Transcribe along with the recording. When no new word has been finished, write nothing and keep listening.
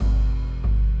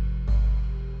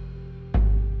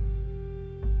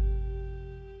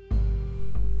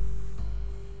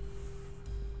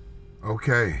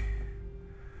Okay.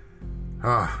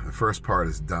 The first part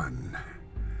is done.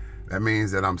 That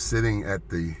means that I'm sitting at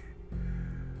the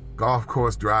golf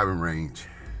course driving range,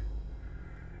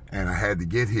 and I had to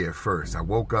get here first. I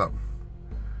woke up,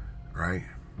 right,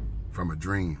 from a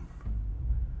dream,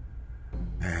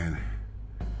 and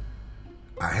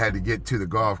I had to get to the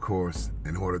golf course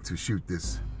in order to shoot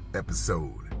this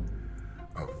episode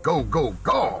of Go Go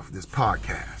Golf, this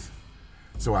podcast.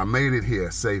 So I made it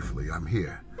here safely. I'm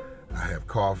here. I have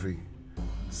coffee,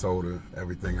 soda,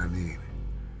 everything I need.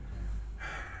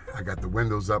 I got the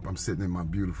windows up. I'm sitting in my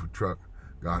beautiful truck.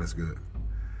 God is good.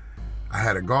 I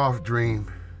had a golf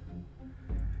dream,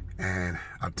 and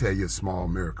I'll tell you a small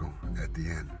miracle at the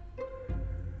end.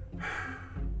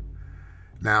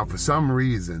 Now, for some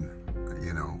reason,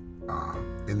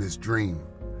 in this dream,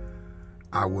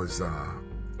 I was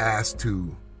asked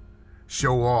to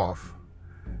show off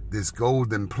this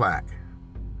golden plaque,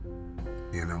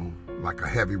 like a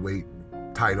heavyweight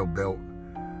title belt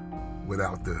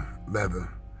without the leather.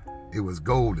 It was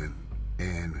golden,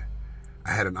 and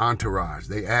I had an entourage.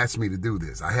 They asked me to do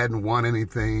this. I hadn't won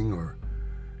anything, or,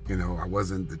 I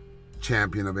wasn't the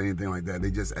champion of anything like that.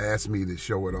 They just asked me to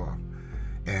show it off.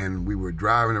 And we were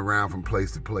driving around from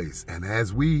place to place. And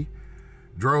as we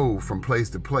drove from place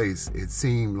to place, it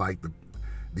seemed like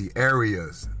the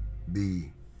areas, the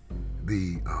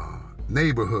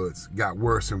neighborhoods got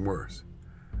worse and worse.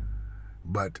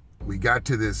 But we got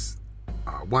to this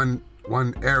one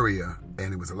area,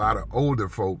 and it was a lot of older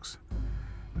folks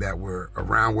that were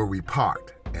around where we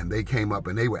parked, and they came up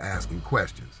and they were asking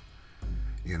questions,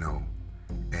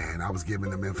 and I was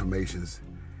giving them informations,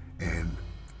 and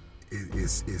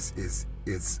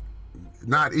it's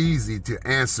not easy to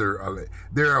answer.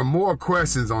 There are more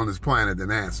questions on this planet than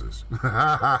answers.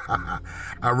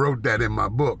 I wrote that in my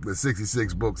book, The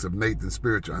 66 Books of Nathan's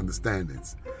Spiritual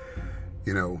Understandings.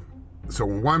 So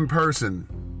when one person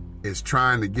is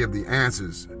trying to give the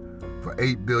answers for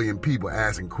 8 billion people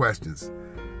asking questions,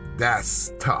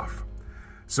 that's tough.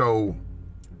 So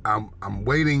I'm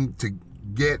waiting to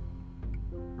get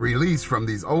released from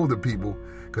these older people,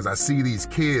 because I see these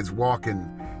kids walking,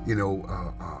 in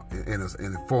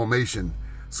a formation,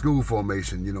 school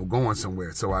formation, going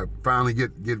somewhere. So I finally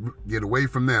get away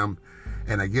from them,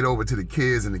 and I get over to the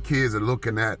kids, and the kids are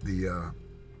looking at the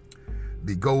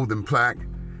golden plaque,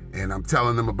 and I'm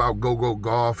telling them about Go Go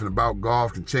Golf, and about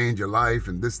golf can change your life,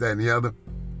 and this, that, and the other.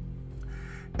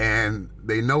 And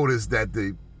they noticed that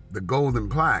the golden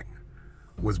plaque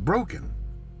was broken,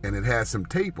 and it had some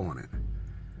tape on it,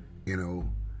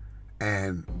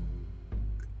 and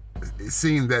it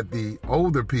seemed that the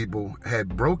older people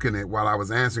had broken it while I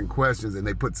was answering questions, and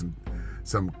they put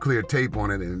some clear tape on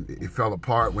it, and it fell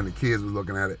apart when the kids were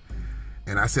looking at it.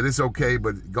 And I said, it's okay,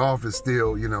 but golf is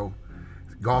still,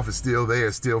 golf is still there,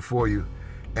 it's still for you.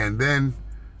 And then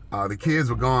the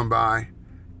kids were going by,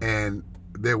 and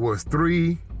there was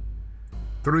three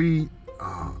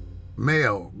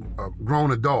male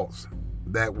grown adults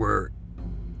that were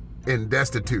in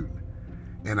destitute.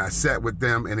 And I sat with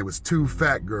them, and it was 2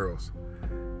 fat girls,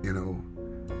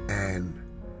 and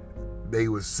they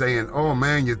was saying, oh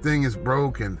man, your thing is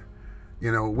broken.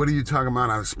 What are you talking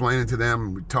about? I was explaining to them,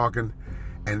 and we're talking.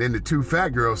 And then the 2 fat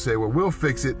girls said, well, we'll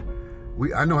fix it.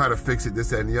 I know how to fix it,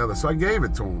 this, that, and the other. So I gave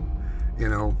it to them,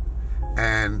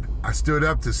 and I stood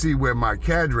up to see where my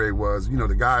cadre was,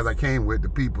 the guys I came with, the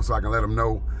people, so I can let them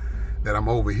know that I'm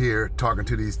over here talking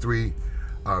to these 3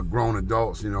 grown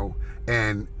adults,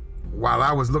 and while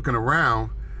I was looking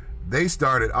around, they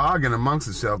started arguing amongst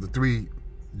themselves, the 3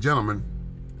 gentlemen,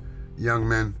 young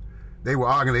men. They were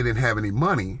arguing they didn't have any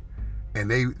money, and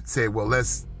they said, well,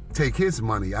 let's take his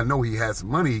money. I know he has some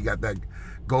money. He got that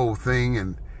gold thing,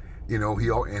 and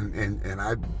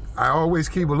I always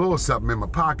keep a little something in my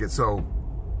pocket. So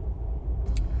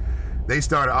they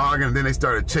started arguing, and then they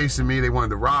started chasing me. They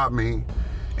wanted to rob me,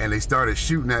 and they started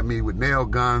shooting at me with nail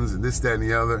guns and this, that, and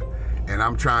the other. And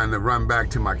I'm trying to run back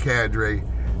to my cadre.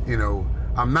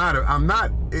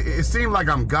 It seemed like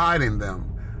I'm guiding them.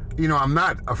 I'm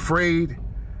not afraid.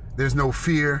 There's no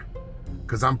fear,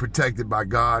 because I'm protected by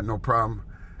God, no problem.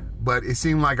 But it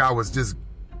seemed like I was just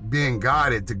being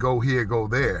guided to go here, go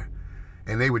there.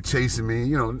 And they were chasing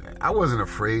me. I wasn't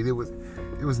afraid. It was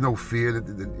no fear,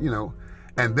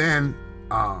 And then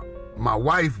my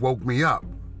wife woke me up.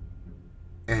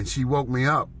 And she woke me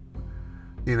up,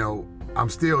 I'm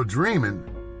still dreaming,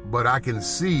 but I can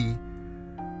see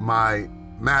my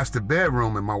master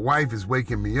bedroom, and my wife is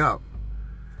waking me up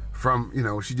from,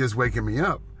 she just waking me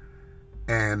up.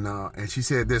 And she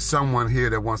said, there's someone here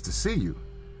that wants to see you.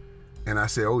 And I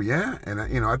said, oh yeah? And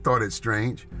I thought it's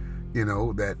strange,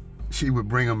 that she would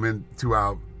bring them into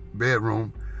our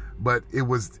bedroom, but it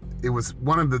was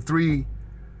one of the three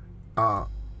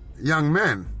young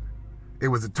men. It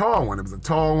was a tall one. It was a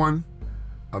tall one,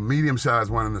 a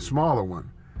medium-sized one, and a smaller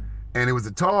one. And it was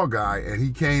a tall guy, and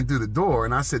he came through the door,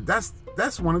 and I said,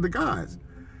 that's one of the guys.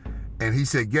 And he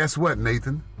said, guess what,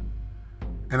 Nathan?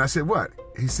 And I said, what?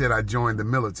 He said, I joined the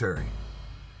military.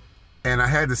 And I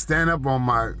had to stand up on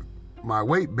my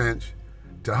weight bench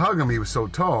to hug him. He was so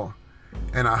tall.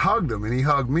 And I hugged him, and he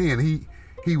hugged me, and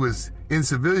he was in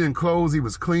civilian clothes. He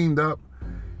was cleaned up,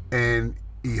 and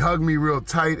he hugged me real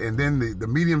tight. And then the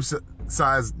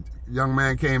medium-sized young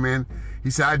man came in. He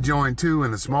said, I joined too.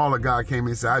 And the smaller guy came in.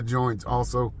 He said, I joined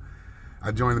also.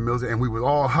 I joined the military. And we were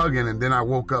all hugging, and then I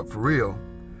woke up for real,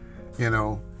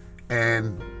 and,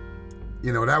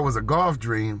 that was a golf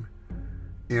dream,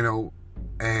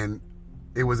 and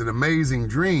it was an amazing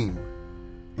dream.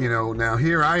 Now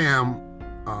here I am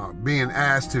being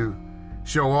asked to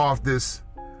show off this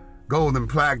golden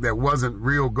plaque that wasn't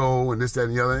real gold, and this, that,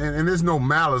 and the other. And there's no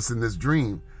malice in this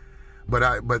dream,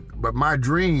 but my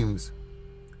dreams,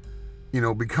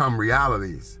 become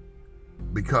realities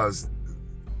because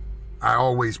I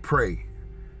always pray.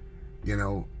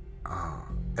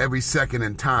 Every second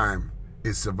in time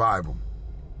is survival.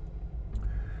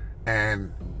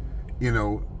 And,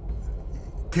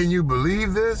 can you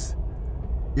believe this?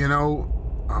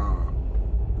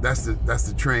 That's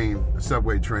the train, the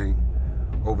subway train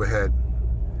overhead.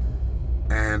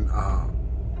 And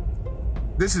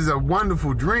this is a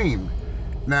wonderful dream.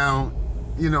 Now,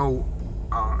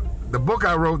 the book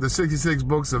I wrote, the 66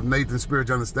 Books of Nathan's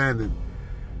Spiritual Understanding,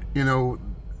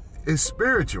 is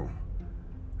spiritual.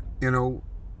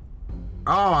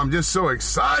 I'm just so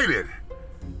excited.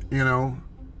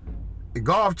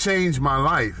 Golf changed my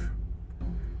life.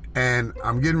 And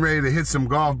I'm getting ready to hit some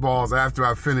golf balls after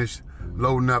I finish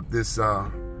loading up this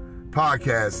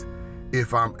podcast,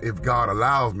 if God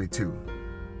allows me to.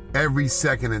 Every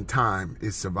second in time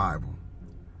is survival.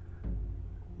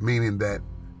 Meaning that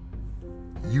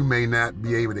you may not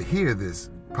be able to hear this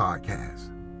podcast.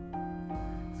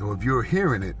 So if you're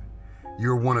hearing it,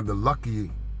 you're one of the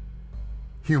lucky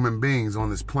human beings on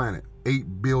this planet.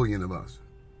 8 billion of us.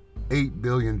 8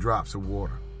 billion drops of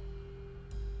water.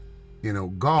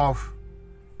 Golf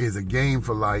is a game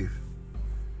for life.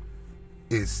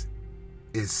 It's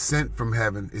sent from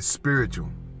heaven. It's spiritual.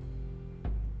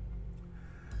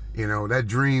 That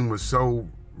dream was so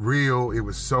real. It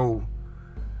was so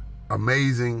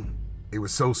amazing. It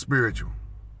was so spiritual.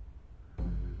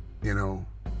 And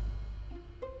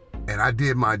I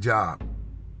did my job.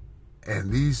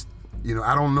 And these,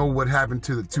 I don't know what happened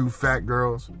to the two fat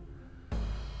girls,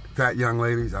 fat young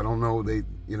ladies. I don't know.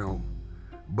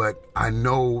 But I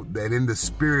know that in the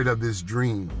spirit of this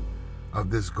dream, of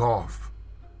this golf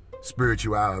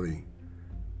spirituality,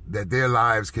 that their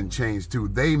lives can change too.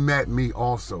 They met me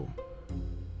also.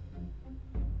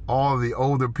 All the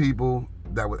older people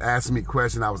that would ask me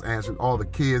questions, I was answering. All the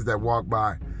kids that walked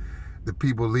by, the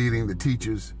people leading, the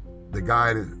teachers, the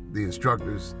guidance, the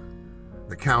instructors,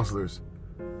 the counselors,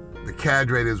 the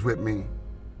cadres with me.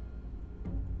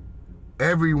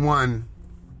 Everyone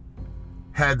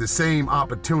had the same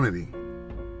opportunity.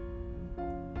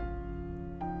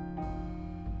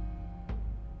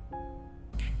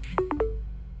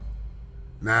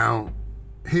 Now,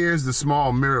 here's the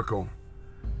small miracle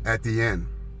at the end.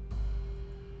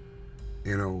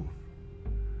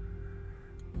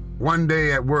 One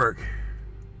day at work,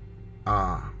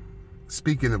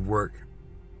 speaking of work,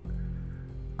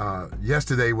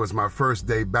 yesterday was my first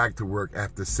day back to work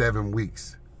after 7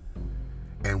 weeks.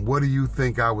 And what do you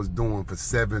think I was doing for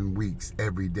 7 weeks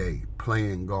every day?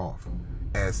 Playing golf,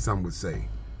 as some would say.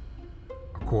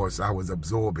 Of course, I was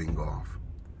absorbing golf.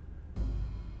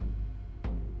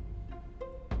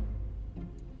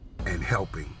 And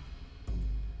helping.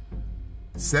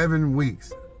 7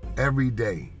 weeks every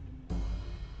day,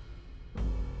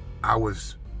 I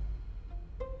was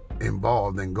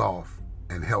involved in golf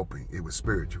and helping. It was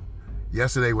spiritual.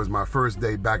 Yesterday was my first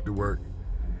day back to work,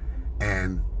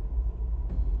 and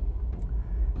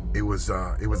it was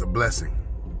a blessing.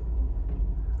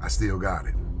 I still got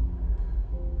it.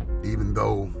 Even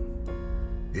though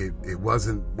it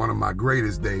wasn't one of my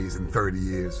greatest days in 30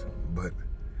 years, but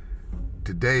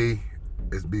today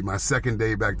is be my second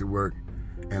day back to work,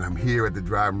 and I'm here at the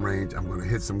driving range. I'm gonna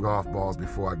hit some golf balls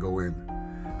before I go in.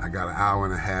 I got an hour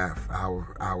and a half,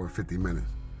 hour and 50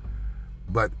 minutes.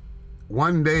 But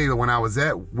one day when I was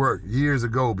at work years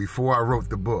ago, before I wrote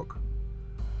the book,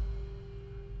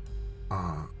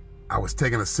 I was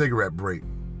taking a cigarette break,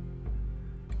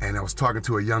 and I was talking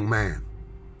to a young man,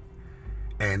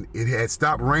 and it had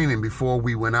stopped raining before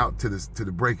we went out to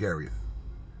the break area.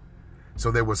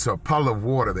 So there was a puddle of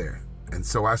water there. And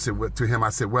so I said to him, I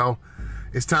said, well,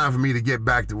 it's time for me to get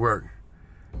back to work.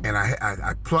 And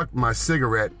I plucked my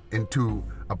cigarette into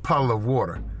a puddle of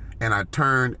water, and I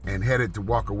turned and headed to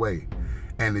walk away.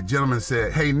 And the gentleman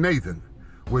said, hey, Nathan,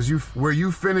 were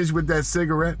you finished with that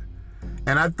cigarette?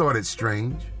 And I thought it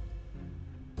strange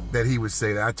that he would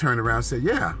say that. I turned around and said,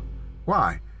 yeah.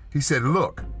 Why? He said,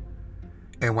 look.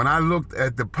 And when I looked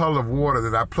at the puddle of water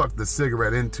that I plucked the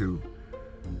cigarette into,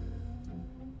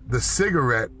 the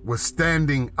cigarette was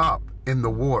standing up in the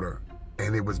water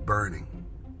and it was burning.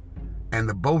 And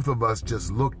the both of us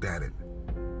just looked at it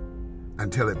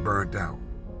until it burnt out.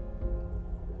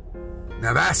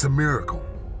 Now that's a miracle.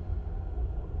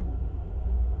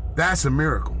 That's a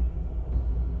miracle.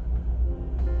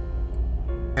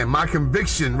 And my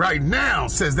conviction right now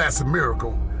says that's a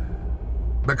miracle,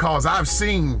 because I've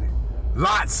seen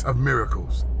lots of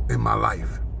miracles in my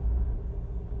life.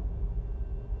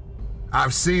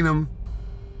 I've seen them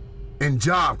in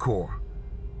Job Corps.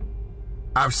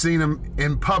 I've seen them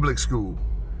in public school.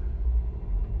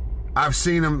 I've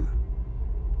seen them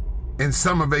in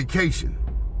summer vacation.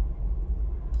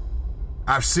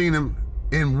 I've seen them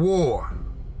in war.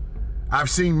 I've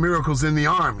seen miracles in the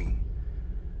army,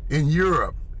 in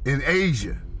Europe, in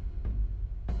Asia,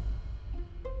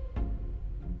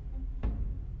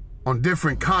 on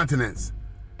different continents.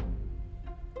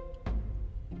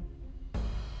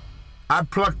 I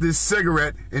plucked this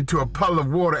cigarette into a puddle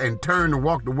of water and turned and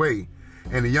walked away.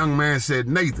 And the young man said,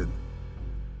 Nathan,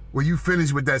 were you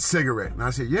finished with that cigarette? And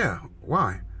I said, yeah.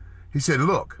 Why? He said,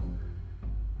 look,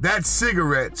 that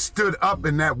cigarette stood up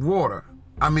in that water.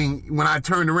 I mean, when I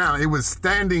turned around, it was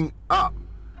standing up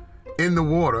in the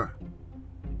water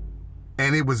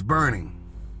and it was burning.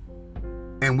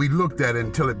 And we looked at it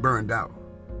until it burned out.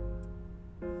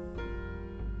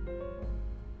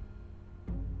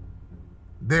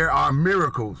 There are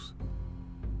miracles.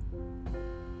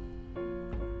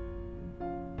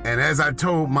 And as I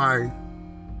told my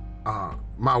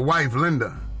wife,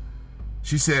 Linda,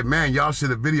 she said, man, y'all should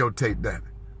have videotaped that.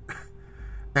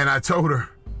 And I told her,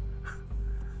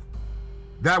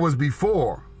 that was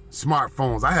before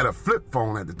smartphones. I had a flip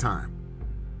phone at the time.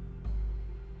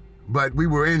 But we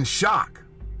were in shock.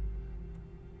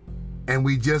 And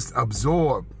we just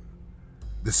absorbed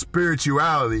the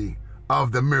spirituality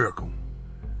of the miracle.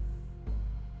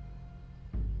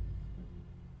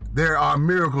 There are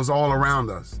miracles all around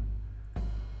us.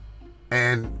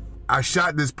 And I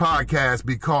shot this podcast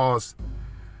because,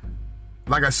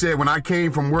 like I said, when I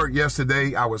came from work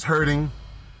yesterday, I was hurting.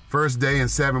 First day in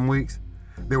 7 weeks.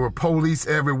 There were police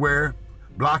everywhere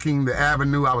blocking the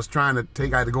avenue I was trying to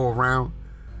take. I had to go around.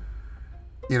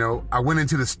 You know, I went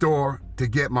into the store to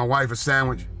get my wife a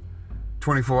sandwich,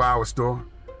 24-hour store.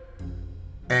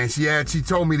 And she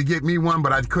told me to get me one,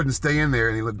 but I couldn't stay in there.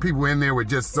 And the people in there were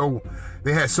just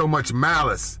they had so much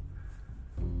malice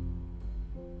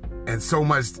and so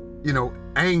much,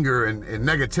 anger and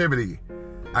negativity.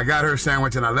 I got her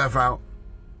sandwich and I left out.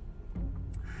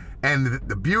 And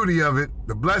the beauty of it,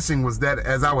 the blessing was that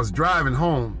as I was driving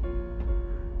home,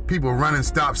 people running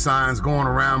stop signs, going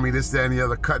around me, this, that, and the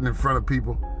other, cutting in front of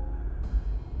people.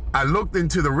 I looked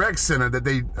into the rec center,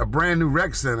 a brand new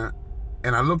rec center,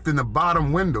 and I looked in the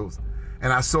bottom windows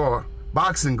and I saw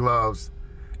boxing gloves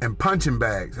and punching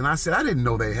bags. And I said, I didn't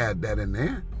know they had that in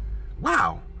there.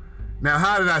 Wow. Now,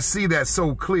 how did I see that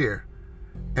so clear?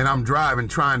 And I'm driving,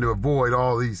 trying to avoid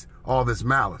all this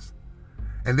malice.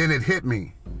 And then it hit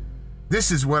me.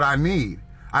 This is what I need.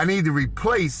 I need to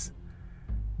replace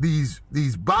these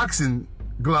boxing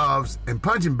gloves and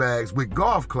punching bags with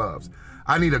golf clubs.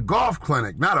 I need a golf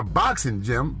clinic, not a boxing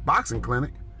gym, boxing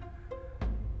clinic.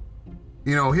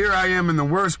 Here I am in the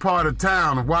worst part of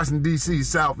town of Washington, D.C.,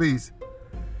 Southeast.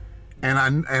 And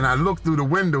I look through the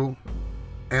window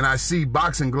and I see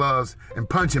boxing gloves and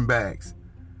punching bags.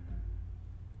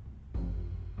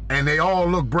 And they all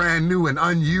look brand new and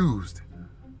unused.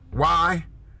 Why?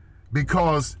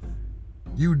 Because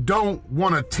you don't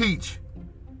want to teach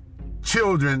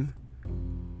children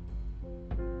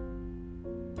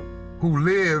who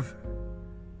live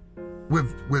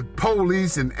with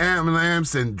police and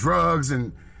ambulance and drugs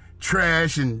and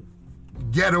trash and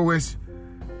ghettoish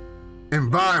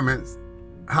environments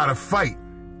how to fight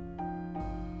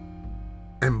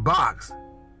and box.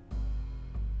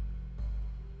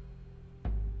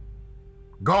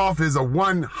 Golf is a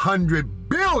 $100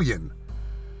 billion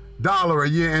a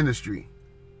year industry.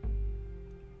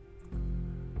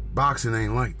 Boxing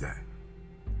ain't like that.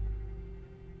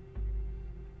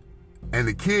 And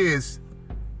the kids,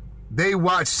 they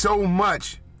watch so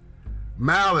much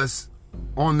malice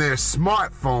on their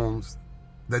smartphones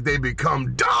that they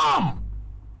become dumb.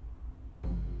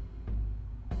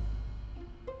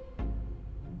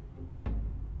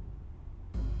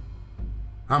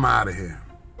 I'm out of here.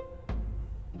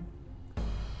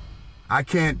 I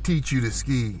can't teach you to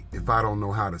ski if I don't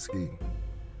know how to ski.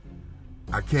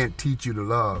 I can't teach you to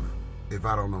love if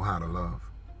I don't know how to love.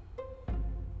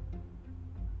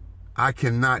 I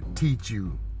cannot teach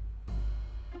you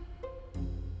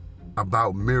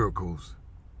about miracles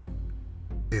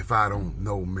if I don't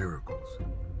know miracles.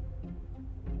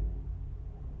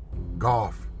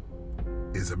 Golf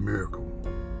is a miracle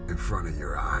in front of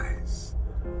your eyes.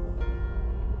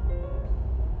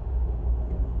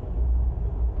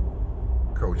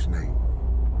 Coach Nate.